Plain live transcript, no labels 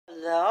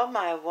Hello,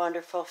 my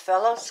wonderful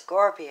fellow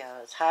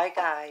Scorpios. Hi,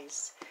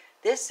 guys.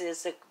 This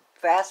is a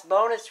fast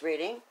bonus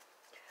reading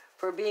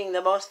for being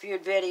the most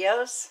viewed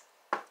videos.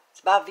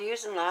 It's about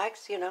views and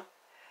likes, you know.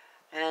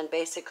 And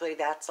basically,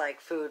 that's like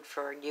food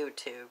for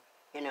YouTube,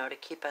 you know, to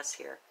keep us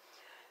here.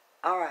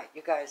 All right,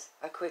 you guys,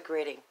 a quick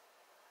reading.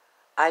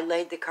 I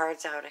laid the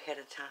cards out ahead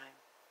of time.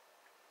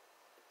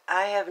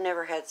 I have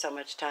never had so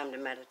much time to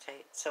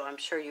meditate, so I'm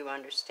sure you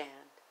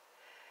understand.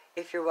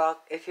 If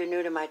you're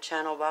new to my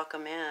channel,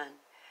 welcome in.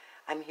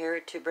 I'm here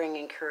to bring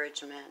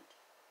encouragement,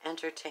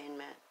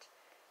 entertainment,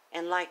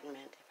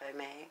 enlightenment, if I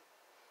may,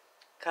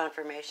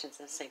 confirmations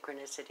and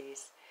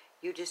synchronicities.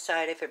 You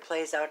decide if it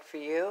plays out for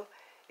you.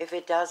 If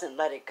it doesn't,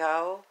 let it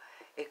go.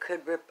 It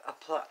could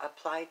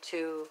apply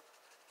to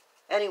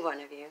any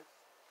one of you.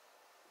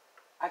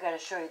 I got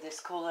to show you this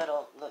cool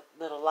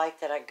little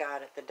light that I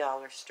got at the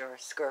dollar store,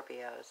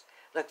 Scorpios.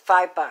 Look,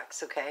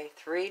 $5, okay?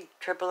 3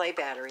 AAA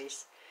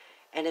batteries,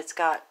 and it's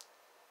got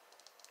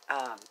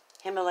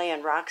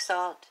Himalayan rock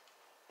salt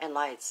and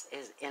lights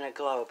is in a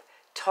globe.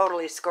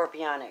 Totally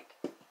scorpionic.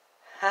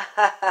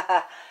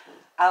 I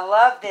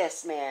love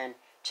this, man.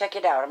 Check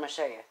it out. I'm going to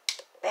show you.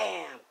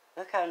 Bam.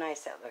 Look how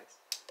nice that looks.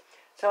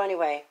 So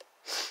anyway,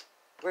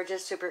 we're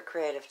just super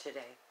creative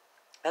today.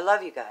 I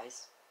love you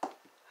guys.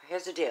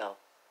 Here's the deal.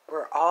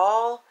 We're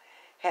all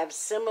have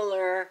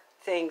similar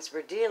things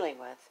we're dealing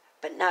with,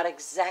 but not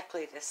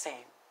exactly the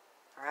same.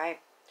 All right?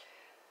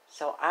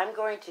 So I'm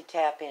going to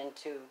tap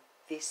into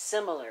the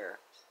similar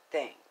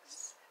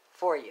things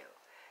for you.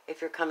 If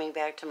you're coming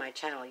back to my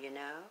channel, you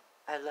know,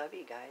 I love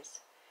you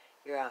guys.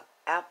 You're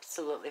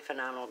absolutely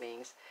phenomenal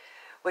beings.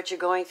 What you're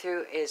going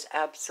through is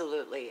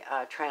absolutely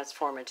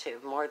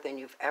transformative, more than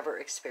you've ever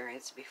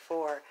experienced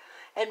before,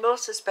 and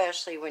most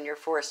especially when you're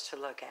forced to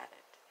look at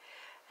it.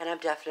 And I'm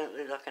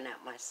definitely looking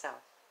at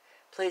myself.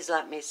 Please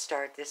let me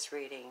start this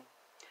reading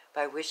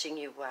by wishing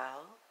you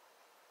well,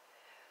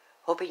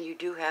 hoping you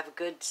do have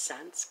good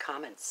sense,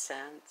 common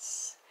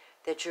sense,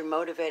 that you're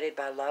motivated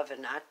by love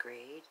and not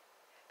greed,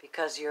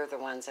 because you're the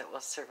ones that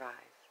will survive.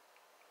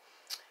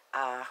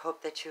 I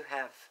hope that you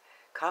have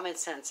common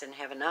sense and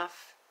have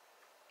enough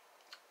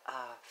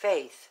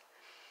faith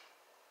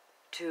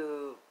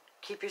to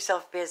keep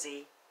yourself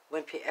busy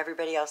when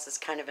everybody else is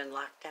kind of in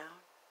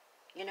lockdown,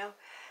 you know,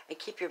 and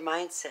keep your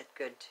mindset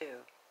good too.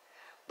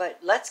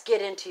 But let's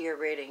get into your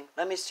reading.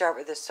 Let me start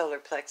with the solar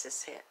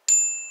plexus hit.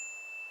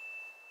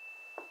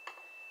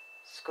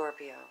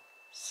 Scorpio,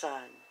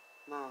 Sun,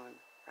 Moon,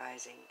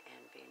 Rising,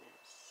 and Venus.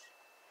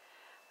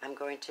 I'm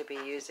going to be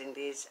using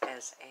these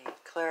as a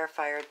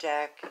clarifier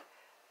deck.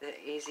 The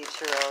Easy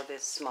Tarot,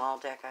 this small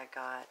deck I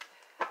got.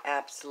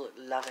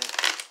 Absolutely love it.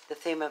 The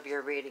theme of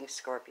your reading,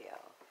 Scorpio,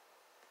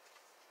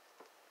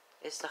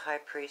 is the High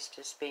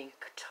Priestess being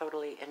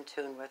totally in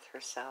tune with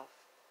herself.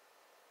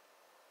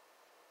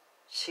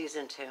 She's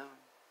in tune.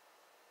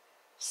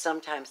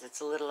 Sometimes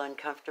it's a little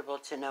uncomfortable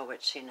to know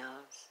what she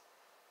knows.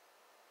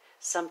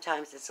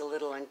 Sometimes it's a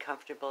little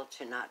uncomfortable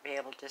to not be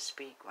able to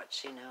speak what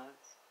she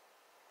knows.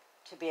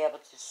 To be able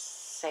to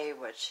say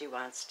what she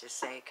wants to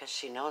say, because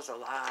she knows a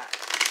lot.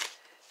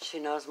 She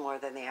knows more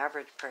than the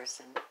average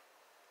person,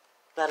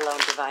 let alone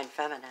divine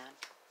feminine.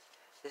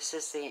 This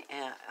is the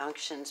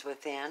unctions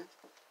within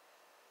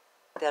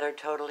that are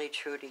totally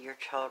true to your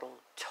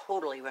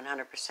totally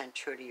 100%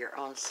 true to your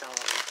own soul.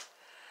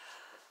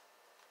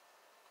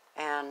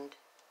 And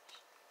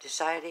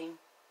deciding,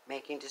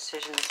 making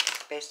decisions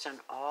based on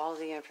all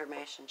the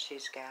information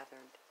she's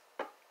gathered.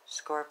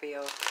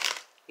 Scorpio,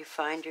 you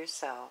find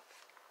yourself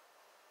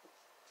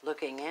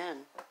looking in,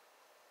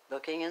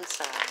 looking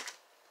inside,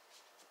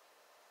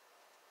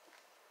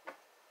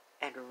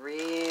 and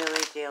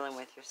really dealing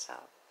with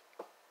yourself.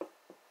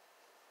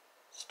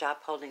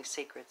 Stop holding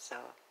secrets,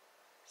 though.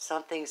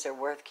 Some things are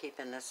worth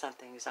keeping and some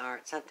things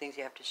aren't. Some things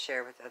you have to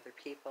share with other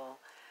people.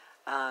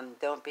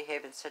 Don't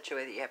behave in such a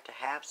way that you have to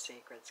have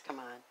secrets. Come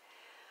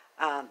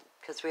on.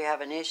 Because we have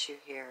an issue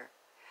here.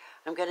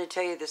 I'm going to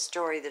tell you the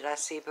story that I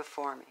see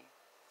before me.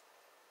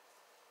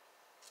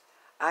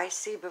 I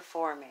see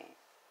before me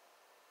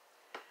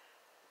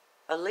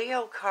a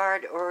Leo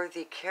card, or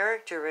the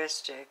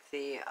characteristic,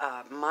 the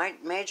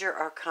major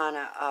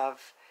arcana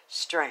of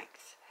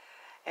strength.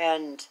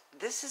 And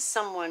this is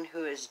someone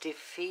who is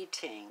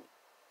defeating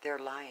their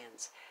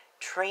lions.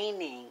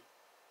 Training.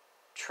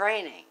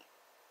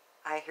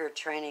 I hear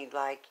training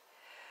like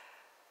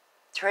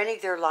training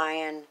their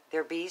lion,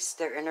 their beast,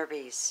 their inner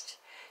beast.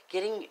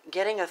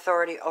 Getting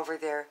authority over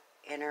their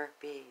inner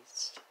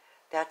beast.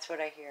 That's what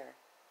I hear.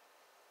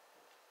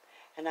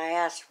 And I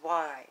asked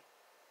why.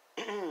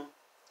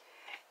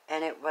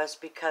 And it was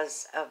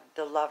because of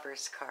the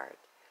Lover's card.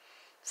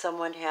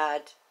 Someone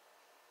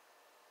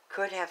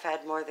could have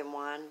had more than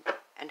one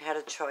and had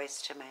a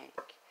choice to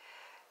make.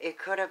 It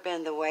could have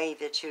been the way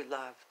that you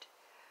loved.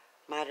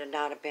 Might have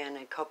not have been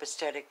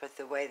copacetic with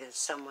the way that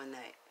someone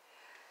that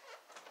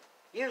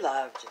you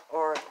loved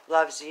or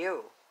loves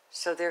you.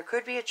 So there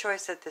could be a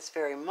choice at this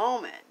very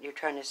moment. You're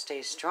trying to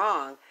stay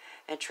strong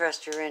and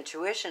trust your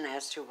intuition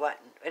as to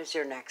what is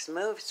your next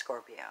move,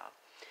 Scorpio.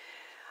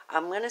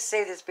 I'm going to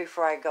say this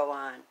before I go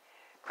on.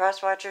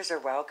 Cross-watchers are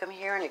welcome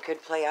here, and it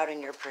could play out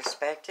in your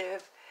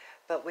perspective,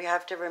 but we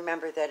have to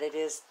remember that it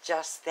is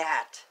just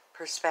that,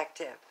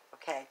 perspective,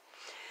 okay?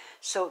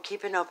 So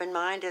keep an open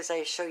mind as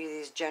I show you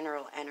these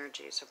general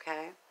energies,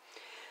 okay?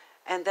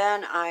 And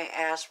then I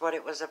asked what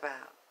it was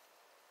about.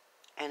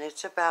 And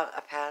it's about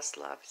a past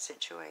love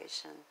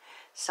situation.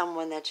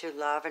 Someone that you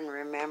love and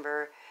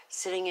remember,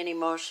 sitting in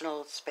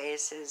emotional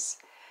spaces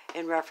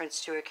in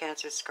reference to a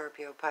Cancer,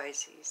 Scorpio,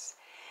 Pisces.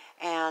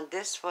 And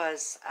this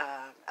was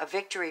a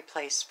victory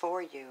place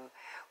for you,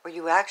 where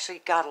you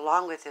actually got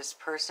along with this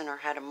person or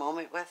had a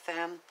moment with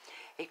them.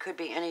 It could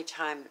be any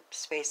time,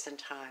 space, and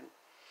time.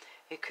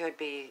 It could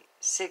be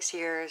 6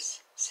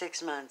 years,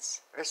 6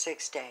 months, or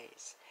 6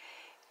 days,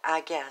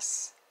 I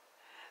guess.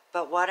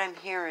 But what I'm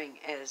hearing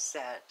is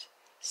that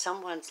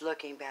someone's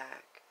looking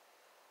back,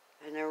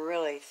 and they're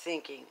really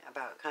thinking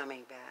about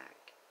coming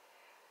back.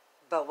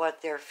 But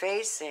what they're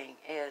facing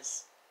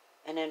is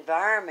an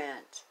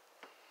environment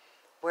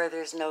where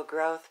there's no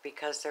growth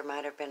because there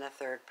might have been a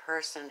third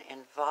person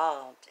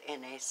involved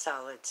in a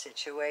solid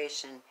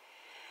situation.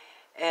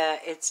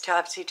 It's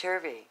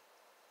topsy-turvy.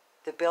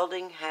 The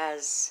building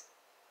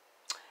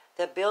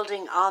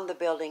on the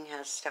building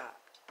has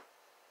stopped,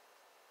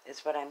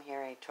 is what I'm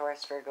hearing.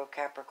 Taurus, Virgo,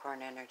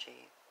 Capricorn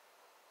energy.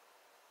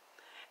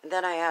 And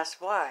then I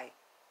asked why.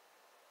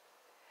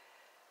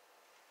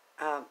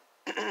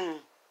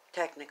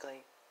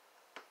 Technically,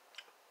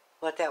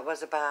 what that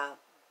was about.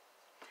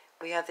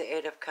 We have the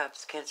Eight of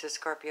Cups, Cancer,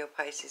 Scorpio,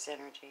 Pisces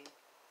energy,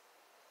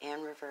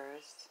 in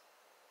reverse.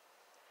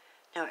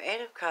 Now, Eight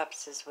of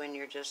Cups is when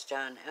you're just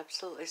done,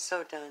 absolutely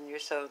so done. You're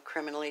so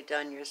criminally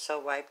done. You're so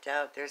wiped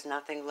out. There's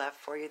nothing left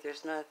for you.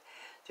 There's no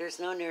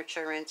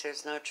nurturance.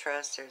 There's no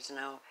trust. There's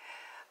no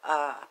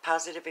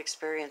positive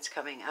experience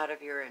coming out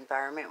of your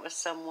environment with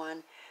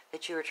someone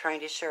that you were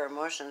trying to share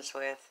emotions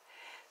with.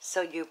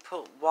 So you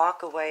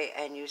walk away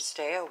and you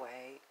stay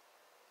away.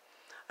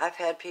 I've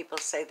had people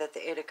say that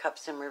the Eight of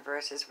Cups in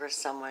reverse is where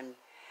someone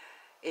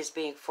is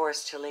being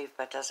forced to leave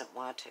but doesn't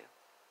want to.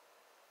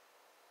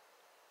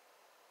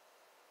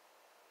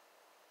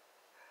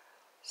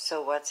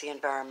 So what's the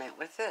environment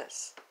with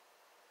this?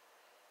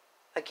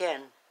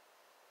 Again,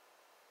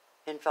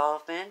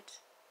 involvement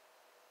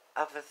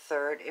of a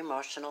third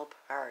emotional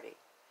party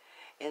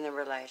in the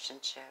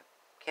relationship.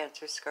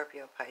 Cancer,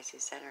 Scorpio,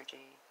 Pisces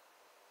energy.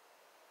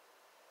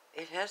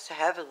 It has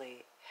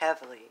heavily,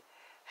 heavily,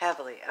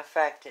 heavily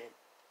affected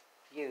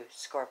you,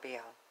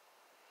 Scorpio,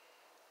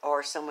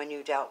 or someone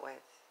you dealt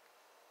with.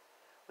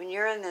 When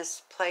you're in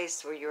this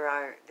place where you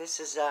are, this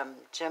is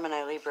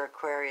Gemini, Libra,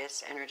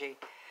 Aquarius energy.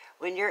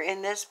 When you're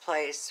in this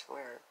place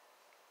where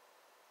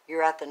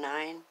you're at the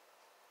 9,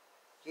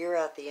 you're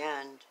at the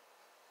end.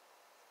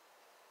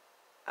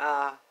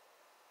 9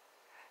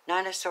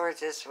 of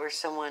Swords is where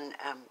someone,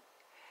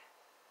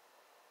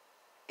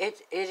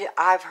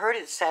 I've heard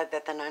it said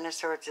that the 9 of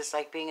Swords is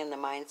like being in the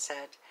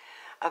mindset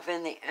of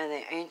in the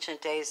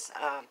ancient days,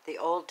 the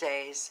old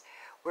days,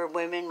 where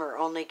women were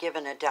only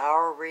given a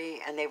dowry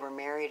and they were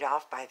married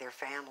off by their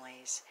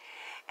families.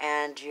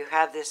 And you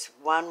have this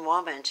one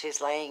woman,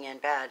 she's laying in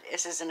bed.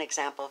 This is an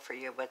example for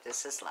you what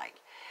this is like.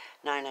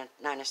 Nine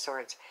of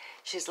Swords.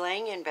 She's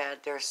laying in bed.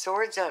 There are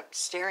swords up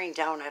staring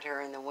down at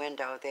her in the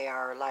window. They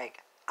are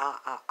like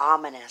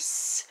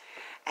ominous.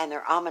 And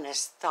they're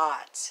ominous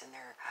thoughts. And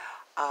they're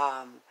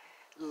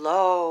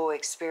low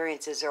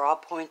experiences. They're all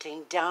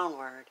pointing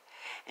downward.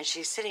 And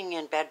she's sitting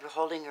in bed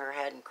holding her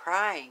head and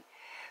crying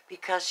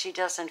because she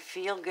doesn't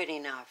feel good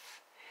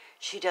enough.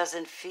 She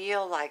doesn't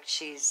feel like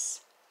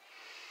she's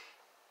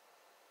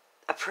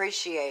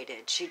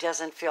appreciated. She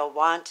doesn't feel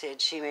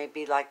wanted. She may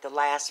be like the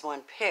last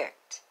one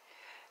picked.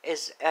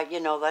 Is,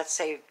 let's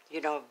say,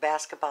 a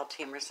basketball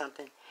team or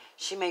something.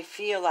 She may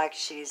feel like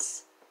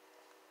she's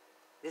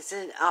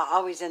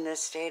always in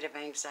this state of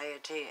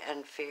anxiety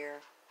and fear.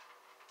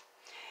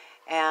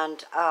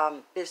 And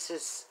this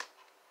is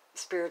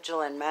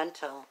spiritual and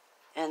mental.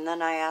 And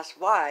then I asked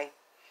why.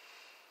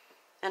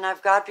 And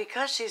I've got,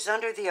 because she's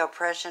under the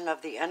oppression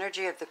of the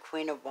energy of the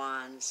Queen of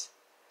Wands,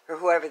 or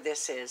whoever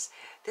this is.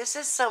 This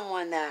is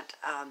someone that,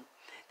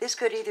 this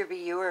could either be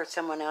you or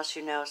someone else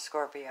you know,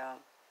 Scorpio.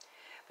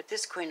 But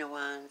this Queen of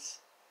Wands,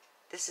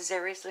 this is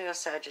Aries, Leo,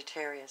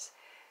 Sagittarius.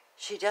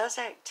 She does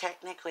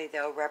technically,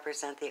 though,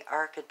 represent the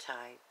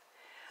archetype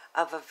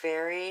of a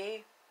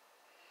very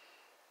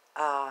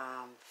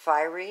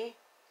fiery,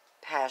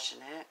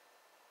 passionate,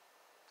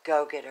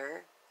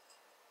 go-getter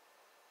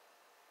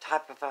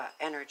type of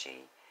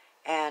energy.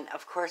 And,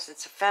 of course,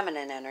 it's a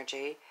feminine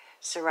energy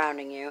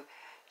surrounding you.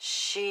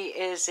 She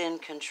is in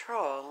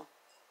control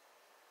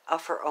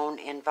of her own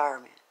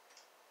environment.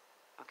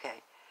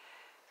 Okay.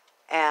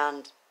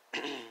 And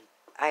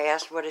I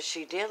asked, what is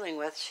she dealing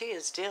with? She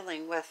is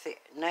dealing with the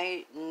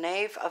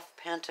Knave of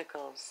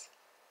Pentacles.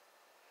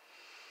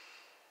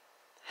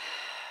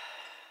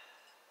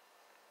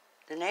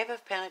 The Knave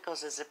of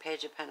Pentacles is a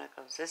Page of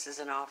Pentacles. This is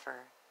an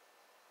offer.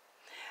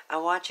 I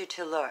want you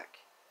to look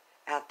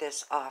at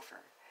this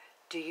offer.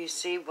 Do you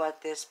see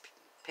what this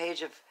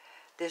page of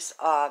this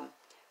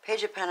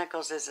Page of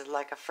Pentacles is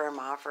like a firm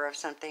offer of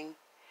something.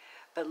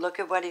 But look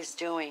at what he's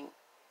doing.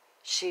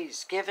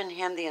 She's given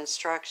him the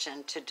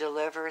instruction to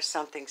deliver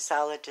something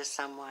solid to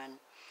someone.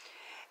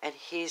 And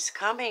he's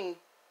coming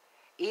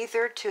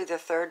either to the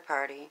third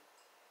party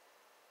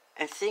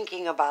and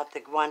thinking about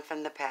the one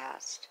from the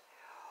past,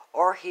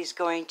 or he's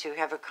going to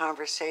have a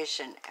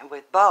conversation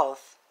with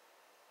both,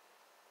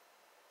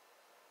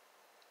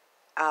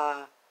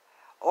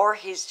 or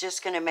he's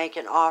just going to make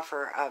an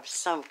offer of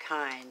some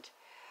kind.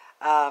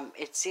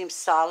 It seems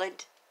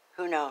solid.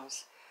 Who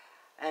knows?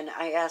 And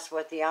I ask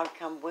what the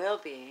outcome will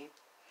be.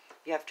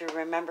 You have to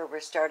remember we're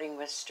starting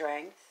with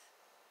strength,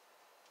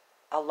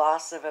 a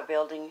loss of a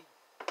building,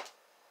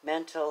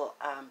 mental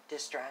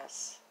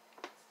distress,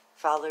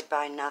 followed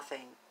by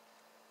nothing.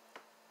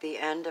 The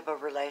end of a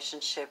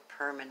relationship,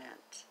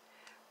 permanent.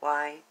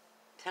 Why?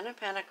 Ten of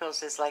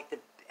Pentacles is like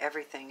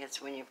everything. It's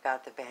when you've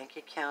got the bank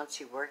accounts,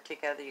 you work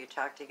together, you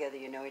talk together,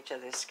 you know each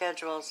other's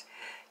schedules,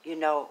 you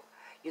know,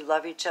 you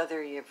love each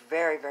other, you're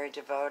very, very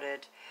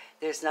devoted.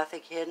 There's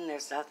nothing hidden,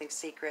 there's nothing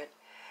secret.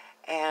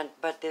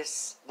 But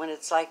this, when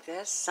it's like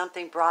this,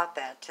 something brought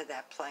that to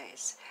that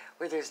place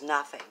where there's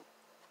nothing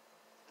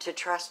to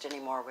trust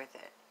anymore with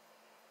it.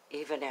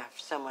 Even if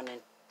someone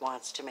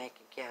wants to make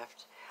a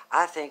gift.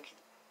 I think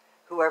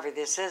whoever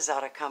this is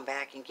ought to come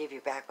back and give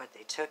you back what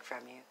they took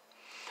from you.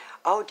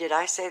 Oh, did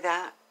I say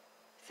that?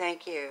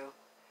 Thank you.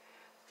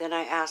 Then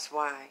I ask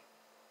why.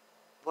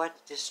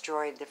 What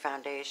destroyed the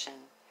foundation?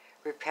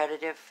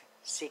 Repetitive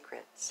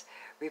secrets.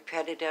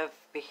 Repetitive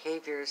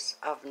behaviors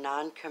of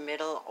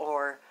non-committal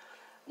or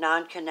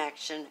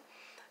non-connection.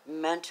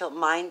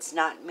 Minds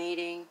not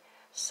meeting.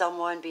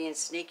 Someone being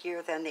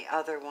sneakier than the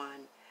other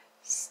one.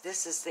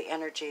 This is the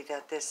energy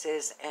that this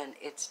is, and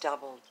it's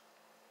doubled.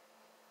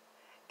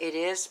 It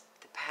is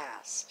the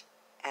past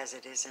as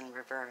it is in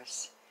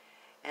reverse.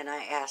 And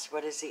I asked,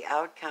 what is the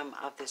outcome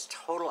of this,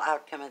 total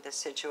outcome of this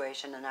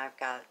situation? And I've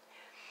got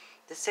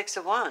the Six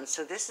of Wands.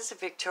 So this is a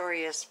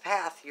victorious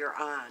path you're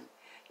on.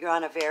 You're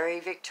on a very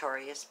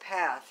victorious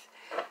path,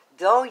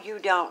 though you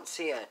don't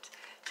see it.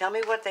 Tell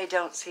me what they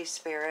don't see,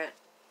 Spirit.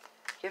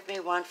 Give me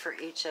one for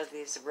each of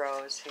these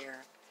rows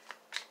here.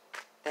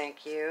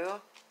 Thank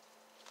you.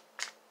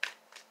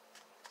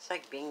 It's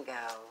like bingo.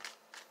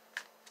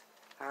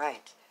 All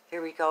right,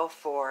 here we go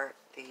for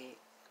the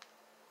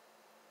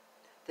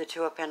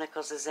Two of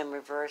Pentacles is in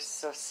reverse,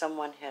 so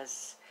someone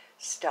has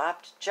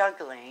stopped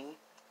juggling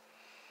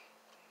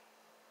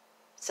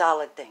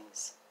solid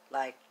things,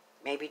 like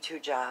maybe 2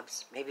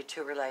 jobs, maybe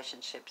 2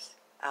 relationships.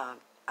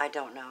 I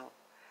don't know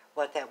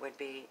what that would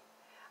be.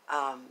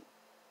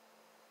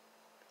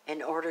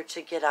 In order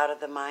to get out of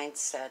the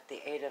mindset,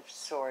 the Eight of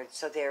Swords,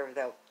 so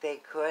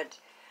they could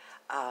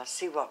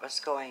see what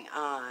was going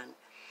on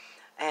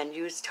and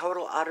use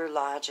total, utter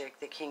logic.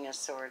 The King of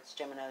Swords,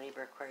 Gemini,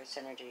 Libra, Aquarius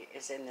energy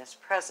is in this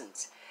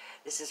presence.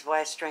 This is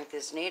why strength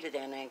is needed,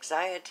 and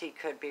anxiety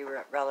could be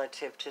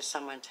relative to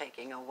someone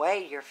taking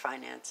away your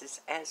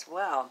finances as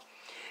well,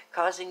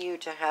 causing you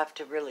to have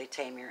to really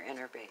tame your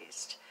inner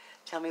beast.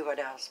 Tell me what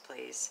else,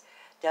 please.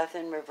 Death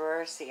in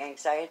reverse, the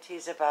anxiety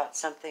is about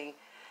something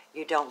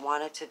you don't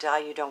want it to die,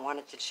 you don't want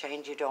it to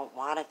change, you don't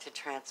want it to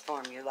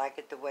transform, you like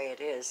it the way it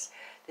is.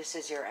 This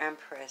is your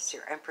Empress.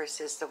 Your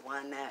Empress is the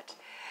one that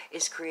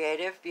is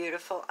creative,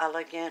 beautiful,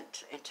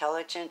 elegant,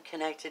 intelligent,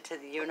 connected to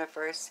the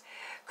universe.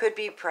 Could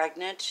be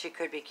pregnant. She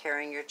could be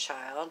carrying your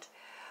child.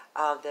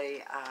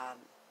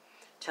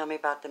 Tell me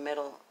about the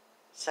middle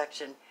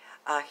section.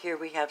 Here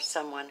we have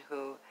someone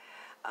who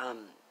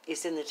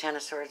is in the Ten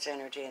of Swords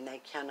energy, and they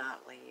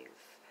cannot leave.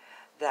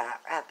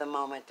 That at the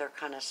moment they're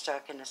kind of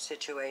stuck in a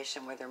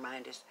situation where their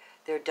mind is,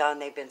 they're done.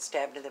 They've been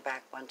stabbed in the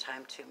back one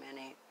time too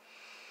many,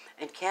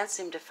 and can't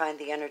seem to find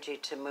the energy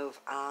to move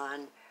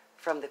on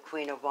from the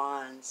Queen of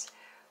Wands,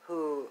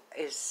 who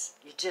is,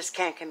 you just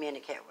can't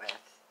communicate with.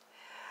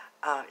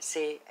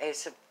 See,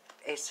 Ace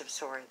of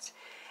Swords.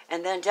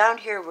 And then down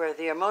here where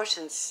the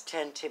emotions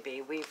tend to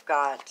be, we've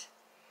got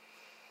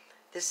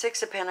the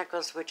Six of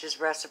Pentacles, which is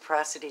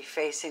reciprocity,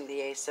 facing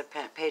the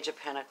Page of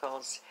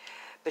Pentacles.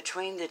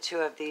 Between the two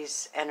of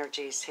these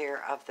energies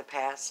here of the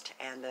past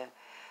and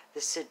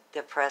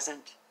the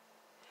present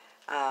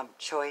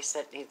choice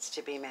that needs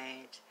to be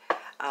made.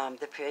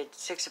 The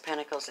Six of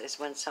Pentacles is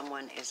when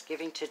someone is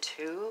giving to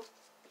 2,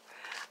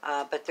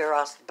 but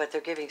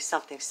they're giving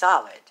something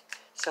solid.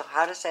 So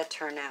how does that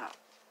turn out?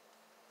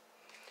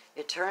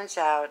 It turns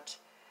out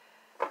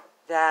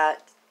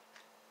that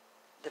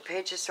the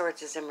Page of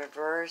Swords is in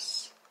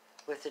reverse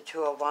with the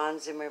Two of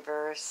Wands in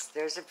reverse.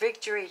 There's a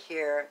victory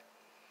here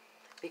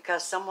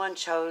because someone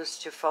chose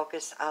to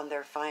focus on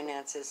their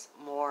finances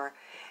more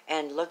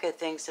and look at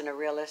things in a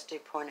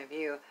realistic point of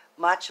view,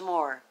 much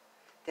more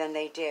than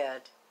they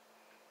did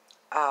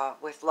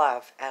with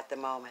love at the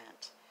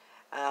moment.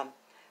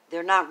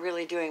 They're not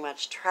really doing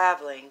much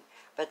traveling,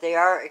 but they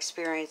are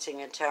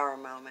experiencing a tower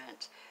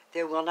moment.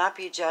 There will not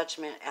be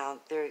judgment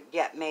out there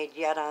made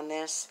yet on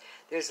this.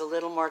 There's a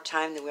little more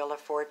time. The Wheel of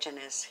Fortune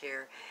is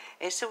here.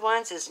 Ace of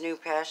Wands is new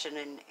passion,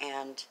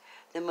 and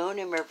the Moon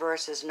in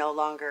reverse is no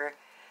longer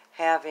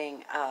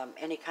having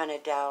any kind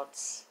of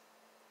doubts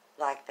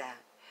like that.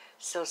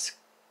 So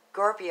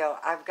Scorpio,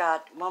 I've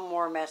got one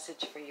more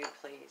message for you,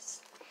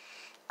 please.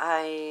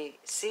 I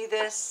see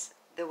this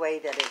the way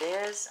that it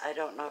is. I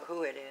don't know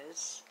who it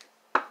is,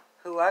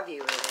 who of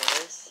you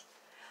it is.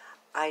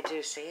 I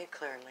do see it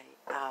clearly.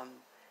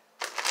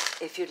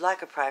 If you'd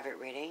like a private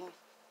reading,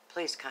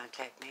 please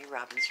contact me,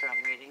 Robin's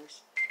Realm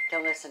Readings.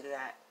 Don't listen to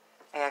that.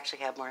 I actually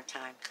have more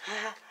time.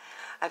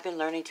 I've been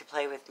learning to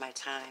play with my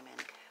time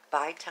and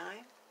buy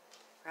time,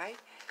 right?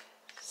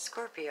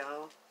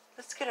 Scorpio,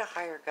 let's get a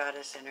higher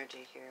goddess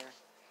energy here.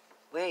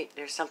 Wait,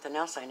 there's something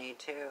else I need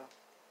too.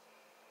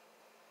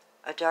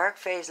 A dark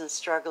phase and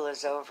struggle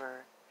is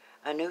over.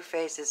 A new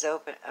phase is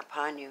open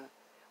upon you,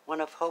 one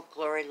of hope,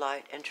 glory,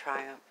 light, and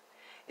triumph.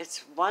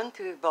 It's won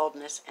through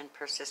boldness and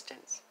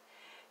persistence.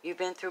 You've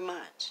been through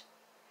much,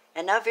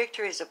 and now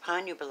victory is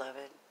upon you,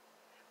 beloved.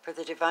 For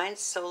the divine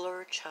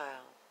solar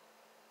child,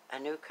 a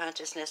new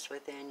consciousness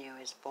within you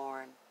is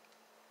born.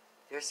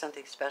 There's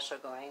something special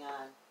going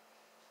on.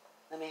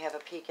 Let me have a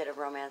peek at a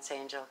romance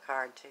angel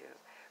card to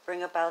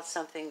bring about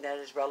something that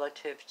is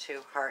relative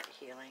to heart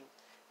healing.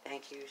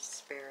 Thank you,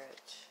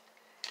 Spirit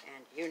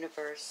and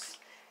Universe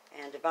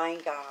and Divine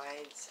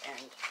Guides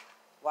and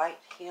White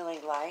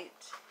Healing Light.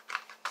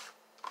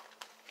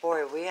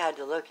 Boy, we had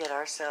to look at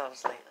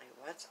ourselves lately.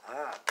 What's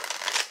up?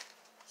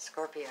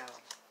 Scorpio.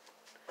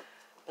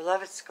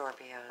 Beloved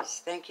Scorpios,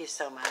 thank you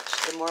so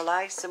much. The more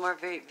likes, the more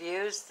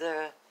views,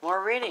 the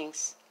more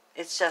readings.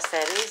 It's just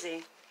that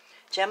easy.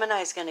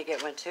 Gemini's going to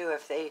get one too.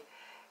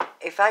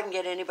 If I can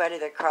get anybody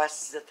that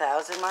crosses the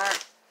 1,000 mark,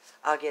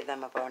 I'll give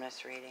them a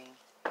bonus reading.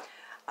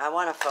 I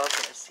want to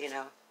focus, you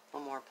know.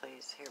 One more,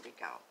 please. Here we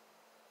go.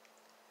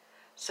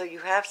 So you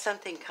have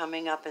something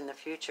coming up in the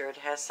future. It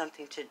has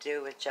something to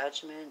do with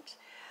judgment.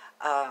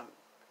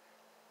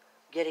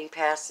 Getting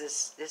past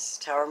this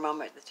tower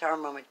moment. The tower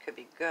moment could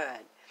be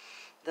good.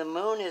 The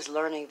moon is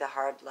learning the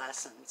hard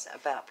lessons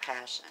about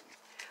passion.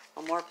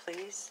 One more,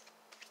 please.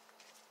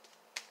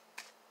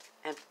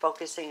 And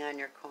focusing on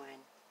your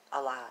coin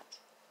a lot.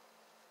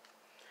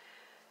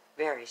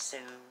 Very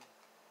soon.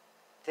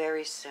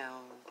 Very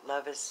soon.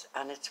 Love is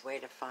on its way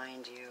to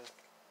find you.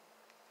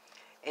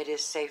 It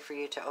is safe for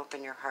you to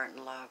open your heart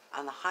and love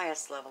on the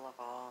highest level of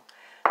all.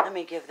 Let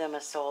me give them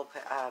a soul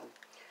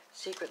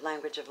secret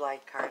language of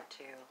light card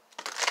too.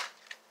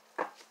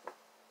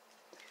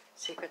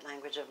 Secret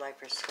language of light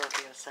for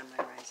Scorpio, Sun,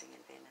 Moon, Rising,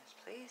 and Venus,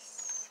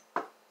 please.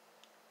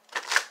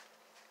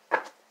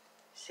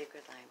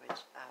 Secret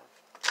language of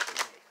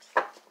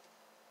light.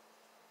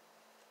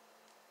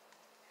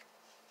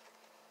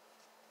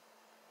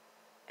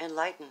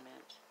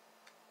 Enlightenment.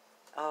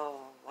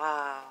 Oh,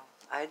 wow.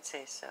 I'd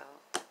say so.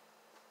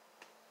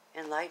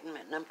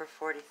 Enlightenment, number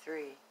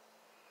 43.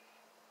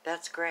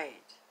 That's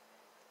great.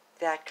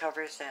 That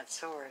covers that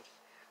sword.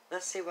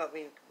 Let's see what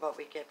we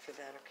get for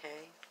that,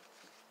 okay?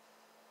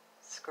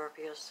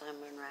 Scorpio, Sun,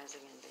 Moon,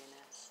 Rising, and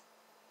Venus.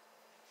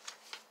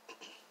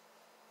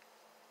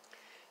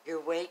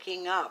 You're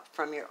waking up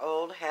from your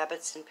old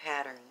habits and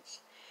patterns.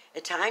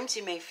 At times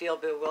you may feel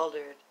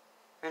bewildered,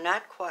 or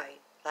not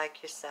quite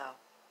like yourself.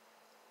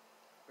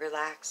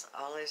 Relax,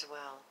 all is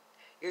well.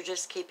 You're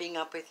just keeping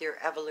up with your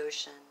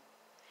evolution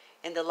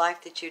in the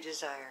life that you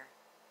desire.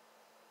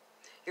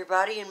 Your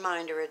body and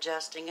mind are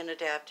adjusting and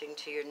adapting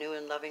to your new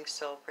and loving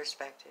soul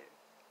perspective.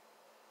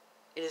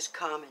 It is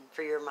common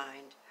for your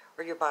mind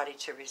or your body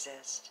to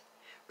resist,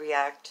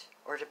 react,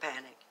 or to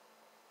panic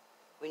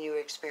when you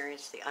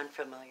experience the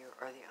unfamiliar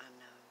or the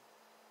unknown.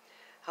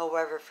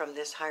 However, from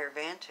this higher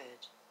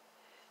vantage,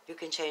 you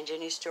can change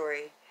any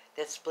story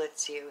that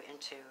splits you in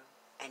two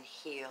and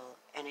heal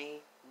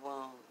any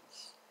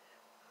wounds.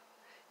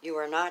 You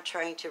are not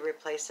trying to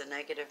replace a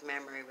negative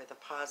memory with a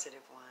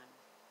positive one.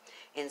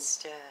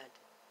 Instead,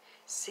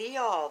 see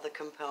all the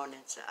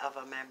components of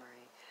a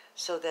memory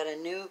so that a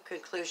new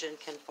conclusion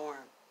can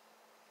form.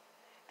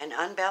 An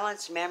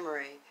unbalanced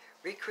memory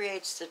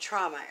recreates the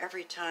trauma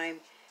every time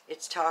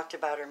it's talked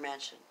about or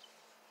mentioned.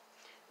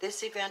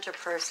 This event or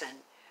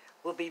person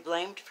will be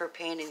blamed for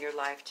pain in your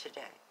life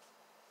today.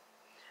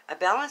 A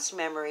balanced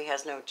memory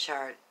has no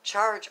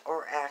charge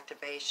or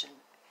activation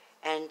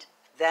and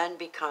then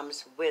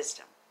becomes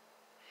wisdom.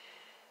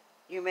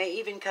 You may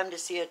even come to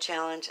see a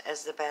challenge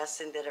as the best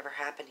thing that ever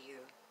happened to you.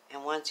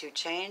 And once you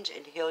change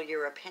and heal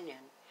your opinion,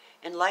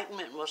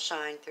 enlightenment will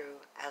shine through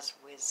as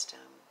wisdom.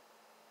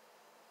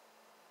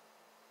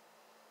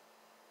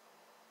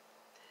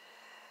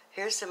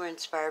 Here's some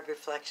inspired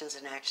reflections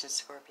and actions,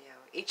 Scorpio.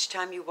 Each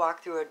time you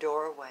walk through a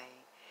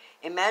doorway,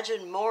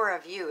 imagine more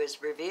of you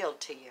is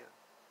revealed to you.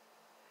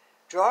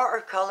 Draw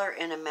or color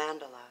in a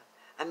mandala.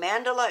 A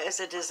mandala is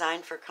a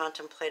design for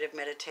contemplative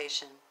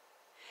meditation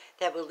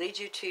that will lead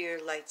you to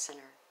your light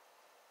center,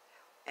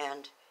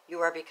 and you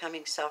are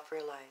becoming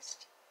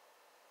self-realized.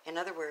 In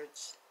other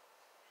words,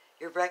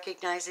 you're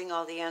recognizing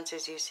all the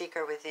answers you seek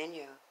are within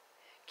you.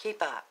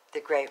 Keep up the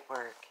great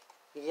work.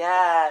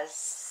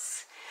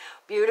 Yes.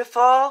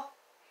 Beautiful.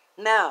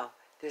 Now,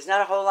 there's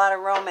not a whole lot of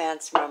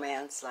romance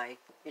like,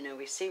 you know,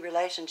 we see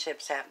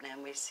relationships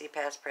happening. We see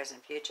past,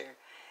 present, future.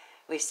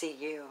 We see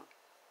you.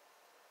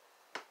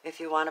 If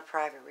you want a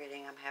private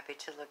reading, I'm happy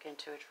to look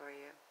into it for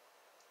you.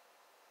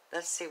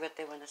 Let's see what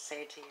they want to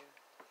say to you.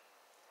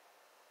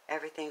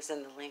 Everything's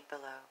in the link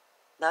below.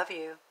 Love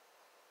you.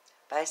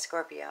 Bye,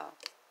 Scorpio.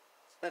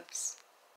 Whoops.